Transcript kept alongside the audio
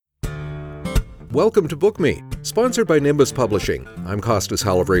Welcome to Book Me, sponsored by Nimbus Publishing. I'm Costas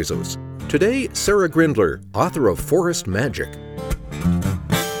Halavrezos. Today, Sarah Grindler, author of Forest Magic.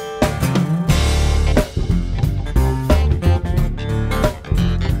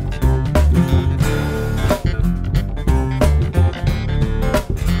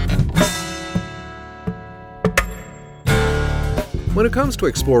 When it comes to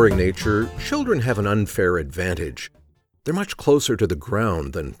exploring nature, children have an unfair advantage. They're much closer to the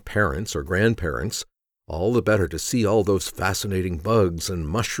ground than parents or grandparents. All the better to see all those fascinating bugs and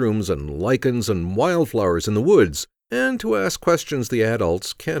mushrooms and lichens and wildflowers in the woods, and to ask questions the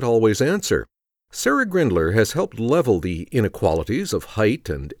adults can't always answer. Sarah Grindler has helped level the inequalities of height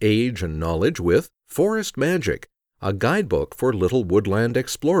and age and knowledge with Forest Magic, a guidebook for little woodland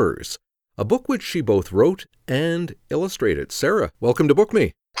explorers, a book which she both wrote and illustrated. Sarah, welcome to Book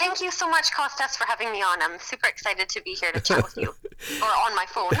Me. Thank you so much, Costas, for having me on. I'm super excited to be here to chat with you, or on my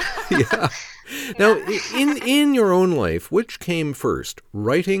phone. Yeah. Now, in your own life, which came first,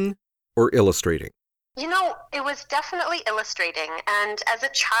 writing or illustrating? You know, it was definitely illustrating. And as a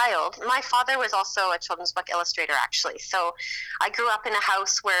child, my father was also a children's book illustrator, actually. So I grew up in a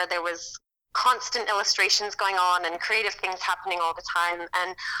house where there was constant illustrations going on and creative things happening all the time.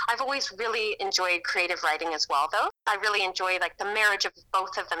 And I've always really enjoyed creative writing as well, though. I really enjoy the marriage of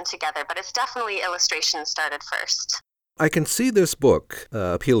both of them together, but it's definitely illustration started first. I can see this book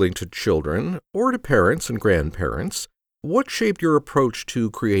appealing to children or to parents and grandparents. What shaped your approach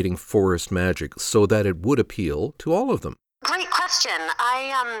to creating Forest Magic so that it would appeal to all of them? Great question.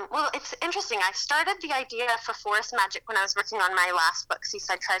 Well, it's interesting. I started the idea for Forest Magic when I was working on my last book,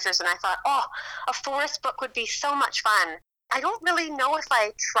 Seaside Treasures, and I thought, a forest book would be so much fun. I don't really know if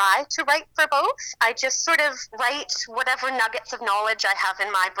I try to write for both. I just sort of write whatever nuggets of knowledge I have in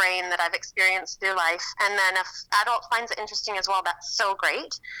my brain that I've experienced through life. And then if adult finds it interesting as well, that's so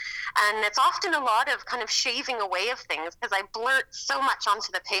great. And it's often a lot of kind of shaving away of things because I blurt so much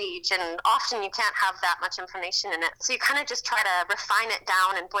onto the page, and often you can't have that much information in it. So you kind of just try to refine it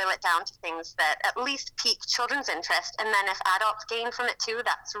down and boil it down to things that at least pique children's interest. And then if adults gain from it too,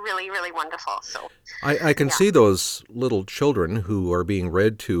 that's really, really wonderful. So I can see those little children who are being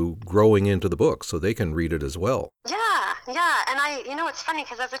read to growing into the book so they can read it as well. Yeah. And it's funny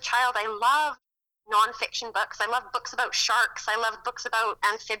because as a child, I loved nonfiction books. I love books about sharks. I love books about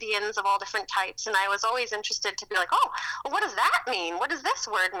amphibians of all different types. And I was always interested to be like, well, what does that mean? What does this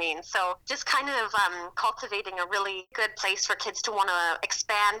word mean? So just kind of cultivating a really good place for kids to want to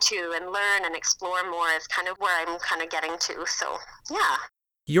expand to and learn and explore more is kind of where I'm kind of getting to. So, yeah.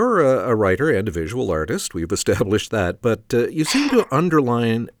 You're a writer and a visual artist. We've established that. But you seem to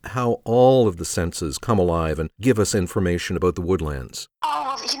underline how all of the senses come alive and give us information about the woodlands.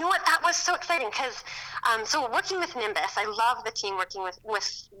 Oh, you know what? That was so exciting because so working with Nimbus, I love the team working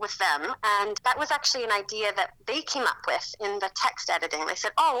with them. And that was actually an idea that they came up with in the text editing. They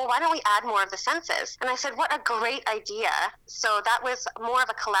said, why don't we add more of the senses? And I said, what a great idea. So that was more of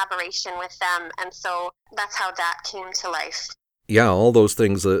a collaboration with them. And so that's how that came to life. Yeah, all those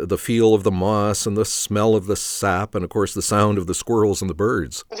things, the feel of the moss and the smell of the sap and, of course, the sound of the squirrels and the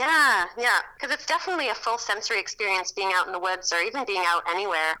birds. Yeah, because it's definitely a full sensory experience being out in the woods or even being out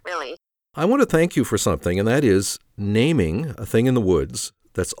anywhere, really. I want to thank you for something, and that is naming a thing in the woods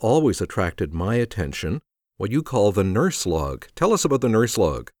that's always attracted my attention, what you call the nurse log. Tell us about the nurse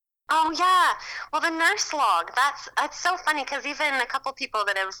log. Oh, yeah. Well, the nurse log, it's so funny because even a couple people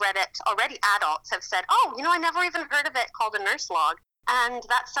that have read it already, adults, have said, I never even heard of it called a nurse log. And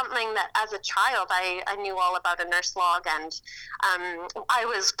that's something that as a child, I knew all about a nurse log, and I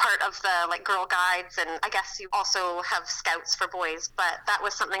was part of the Girl Guides, and I guess you also have scouts for boys, but that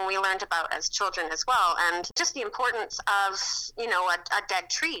was something we learned about as children as well. And just the importance of, a dead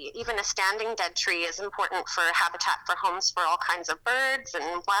tree, even a standing dead tree is important for habitat for homes for all kinds of birds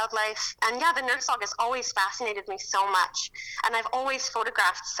and wildlife. And yeah, the nurse log has always fascinated me so much. And I've always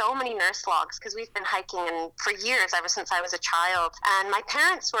photographed so many nurse logs because we've been hiking for years, ever since I was a child. And my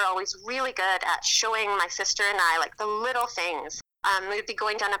parents were always really good at showing my sister and I the little things. We'd be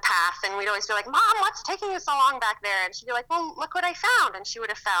going down a path and we'd always be like, Mom, what's taking you so long back there? And she'd be like, well, look what I found. And she would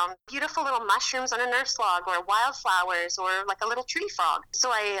have found beautiful little mushrooms on a nurse log or wildflowers or a little tree frog.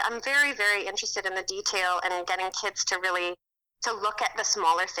 So I'm very, very interested in the detail and getting kids to really to look at the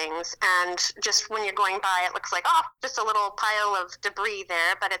smaller things. And just when you're going by, it looks like, just a little pile of debris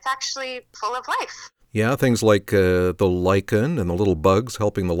there, but it's actually full of life. Yeah, things like the lichen and the little bugs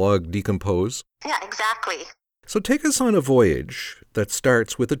helping the log decompose. Yeah, exactly. So take us on a voyage that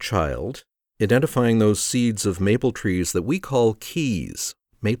starts with a child identifying those seeds of maple trees that we call keys,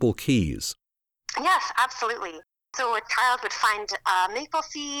 maple keys. Yes, absolutely. So a child would find a maple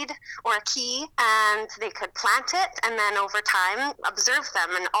seed or a key, and they could plant it, and then over time observe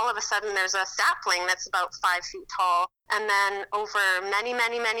them, and all of a sudden there's a sapling that's about 5 feet tall. And then over many,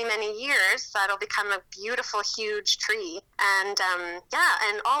 many, many, many years, that'll become a beautiful, huge tree. And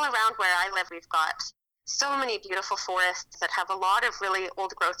and all around where I live, we've got so many beautiful forests that have a lot of really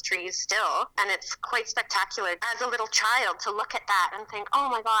old growth trees still, and it's quite spectacular as a little child to look at that and think, oh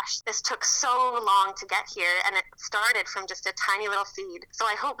my gosh, this took so long to get here, and it started from just a tiny little seed. So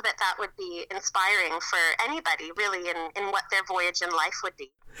I hope that that would be inspiring for anybody really in what their voyage in life would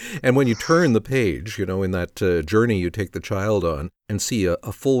be. And when you turn the page, in that journey you take the child on and see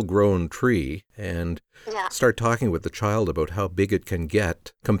a full-grown tree and start talking with the child about how big it can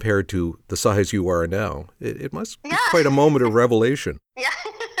get compared to the size you are now, it must be quite a moment of revelation. Yeah,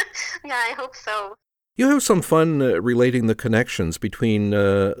 I hope so. You have some fun relating the connections between,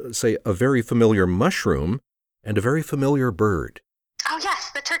 say, a very familiar mushroom and a very familiar bird. Oh,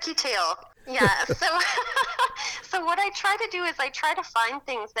 yes, the turkey tail. Yeah, so what I try to do is I try to find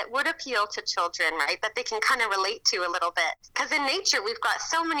things that would appeal to children, right, that they can kind of relate to a little bit. Because in nature, we've got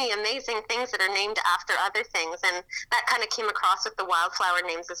so many amazing things that are named after other things, and that kind of came across with the wildflower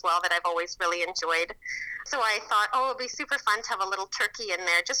names as well that I've always really enjoyed. So I thought, it'd be super fun to have a little turkey in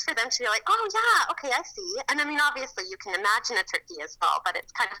there just for them to be like, oh, yeah, okay, I see. And I mean, obviously, you can imagine a turkey as well, but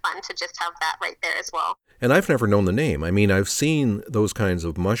it's kind of fun to just have that right there as well. And I've never known the name. I mean, I've seen those kinds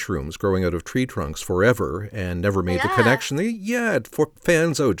of mushrooms growing out of tree trunks forever and never made the connection. It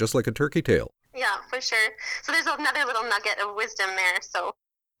fans out just like a turkey tail. Yeah, for sure. So there's another little nugget of wisdom there, so...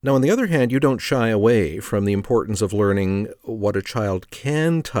 Now, on the other hand, you don't shy away from the importance of learning what a child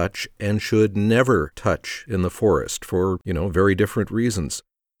can touch and should never touch in the forest for, very different reasons.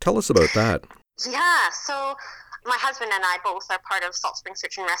 Tell us about that. Yeah, so my husband and I both are part of Salt Spring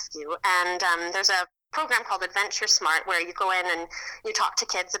Search and Rescue, and there's a program called Adventure Smart where you go in and you talk to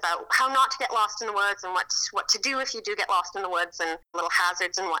kids about how not to get lost in the woods and what to do if you do get lost in the woods and little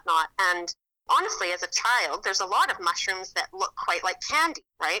hazards and whatnot. And honestly, as a child, there's a lot of mushrooms that look quite like candy,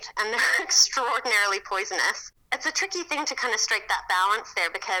 right? And they're extraordinarily poisonous. It's a tricky thing to kind of strike that balance there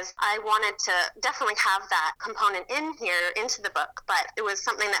because I wanted to definitely have that component in here into the book, but it was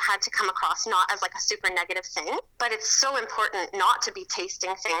something that had to come across not as like a super negative thing. But it's so important not to be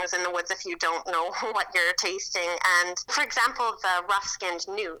tasting things in the woods if you don't know what you're tasting. And for example, the rough-skinned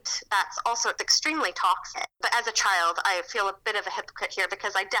newt, that's also extremely toxic. But as a child, I feel a bit of a hypocrite here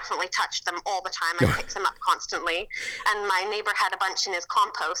because I definitely touched them all the time. I picked them up constantly. And my neighbor had a bunch in his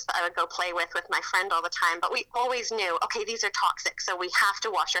compost that I would go play with my friend all the time. But we always knew, okay, these are toxic, so we have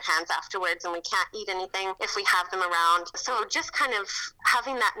to wash our hands afterwards and we can't eat anything if we have them around. So just kind of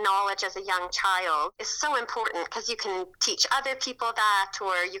having that knowledge as a young child is so important because you can teach other people that,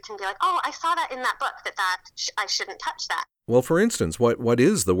 or you can be like, oh, I saw that in that book I shouldn't touch that. Well, for instance, what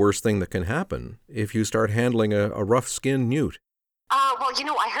is the worst thing that can happen if you start handling a rough-skinned newt? Well,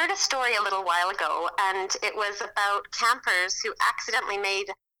 I heard a story a little while ago, and it was about campers who accidentally made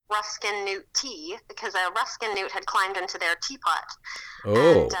rough-skinned newt tea because a rough-skinned newt had climbed into their teapot.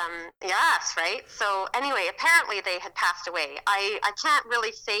 Oh. And, yes, right? So anyway, apparently they had passed away. I can't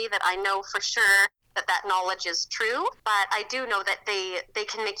really say that I know for sure that knowledge is true, but I do know that they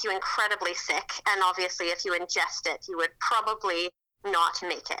can make you incredibly sick, and obviously if you ingest it, you would probably not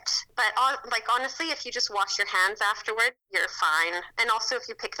make it. But honestly, if you just wash your hands afterward, you're fine. And also if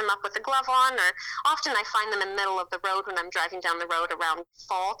you pick them up with a glove on, or often I find them in the middle of the road when I'm driving down the road around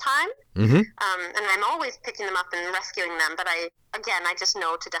fall time. Mm-hmm. And I'm always picking them up and rescuing them, but I just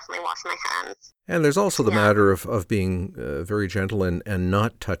know to definitely wash my hands. And there's also the matter of being very gentle and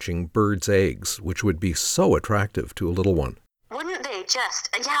not touching birds' eggs, which would be so attractive to a little one. Wouldn't they just?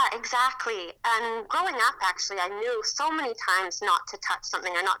 Yeah, exactly. And growing up, actually, I knew so many times not to touch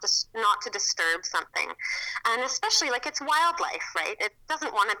something or not to disturb something. And especially, it's wildlife, right? It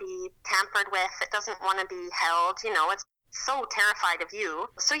doesn't want to be tampered with. It doesn't want to be held. It's so terrified of you.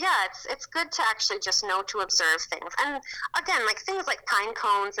 So yeah, it's good to actually just know to observe things. And again, things like pine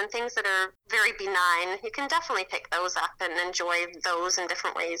cones and things that are very benign, you can definitely pick those up and enjoy those in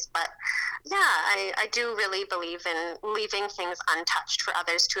different ways. But yeah, I do really believe in leaving things untouched for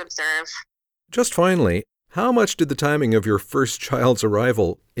others to observe. Just finally, how much did the timing of your first child's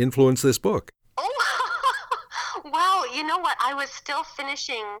arrival influence this book? Oh, well, you know what? I was still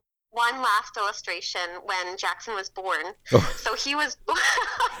finishing one last illustration when Jackson was born. Oh. So he was,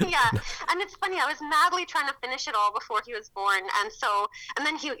 yeah. And it's funny, I was madly trying to finish it all before he was born. And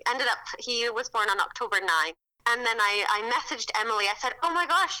then he was born on October 9th. And then I messaged Emily. I said, oh my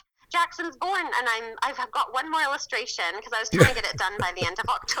gosh, Jackson's born. And I've got one more illustration because I was trying to get it done by the end of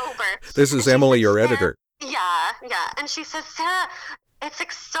October. This is Emily, your editor. Yeah, yeah. And she says, Sarah, it's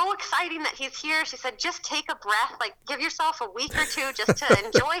so exciting that he's here. She said, just take a breath, like give yourself a week or two just to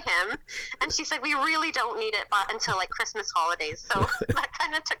enjoy him. And she said, we really don't need it until like Christmas holidays. So that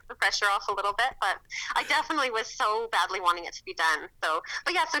kind of took the pressure off a little bit, but I definitely was so badly wanting it to be done. So,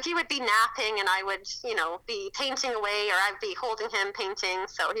 but yeah, so he would be napping and I would, be painting away, or I'd be holding him painting.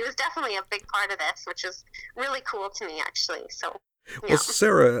 So he was definitely a big part of this, which is really cool to me, actually. So. Yeah. Well,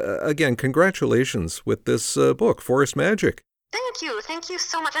 Sarah, again, congratulations with this book, Forest Magic. Thank you. Thank you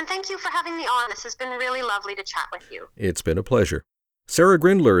so much. And thank you for having me on. This has been really lovely to chat with you. It's been a pleasure. Sarah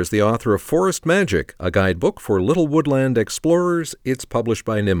Grindler is the author of Forest Magic, a guidebook for little woodland explorers. It's published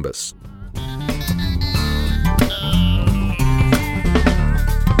by Nimbus.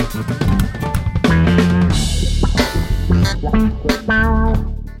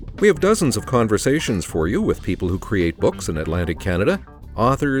 We have dozens of conversations for you with people who create books in Atlantic Canada,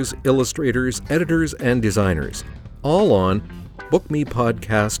 authors, illustrators, editors, and designers, all on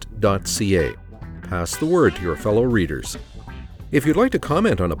bookmepodcast.ca. Pass the word to your fellow readers. If you'd like to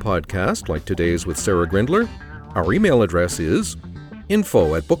comment on a podcast like today's with Sarah Grindler, our email address is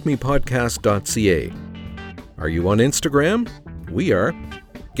info@bookmepodcast.ca. Are you on Instagram? We are.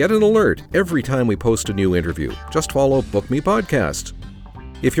 Get an alert every time we post a new interview. Just follow Book Me Podcast.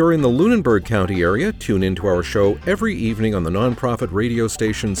 If you're in the Lunenburg County area, tune into our show every evening on the nonprofit radio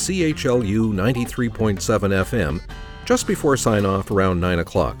station CHLU 93.7 FM, just before sign-off around 9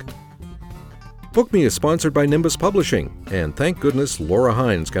 o'clock. Book Me is sponsored by Nimbus Publishing, and thank goodness Laura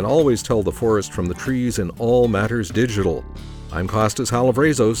Hines can always tell the forest from the trees in all matters digital. I'm Costas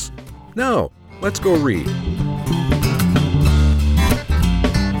Halavrazos. Now, let's go read.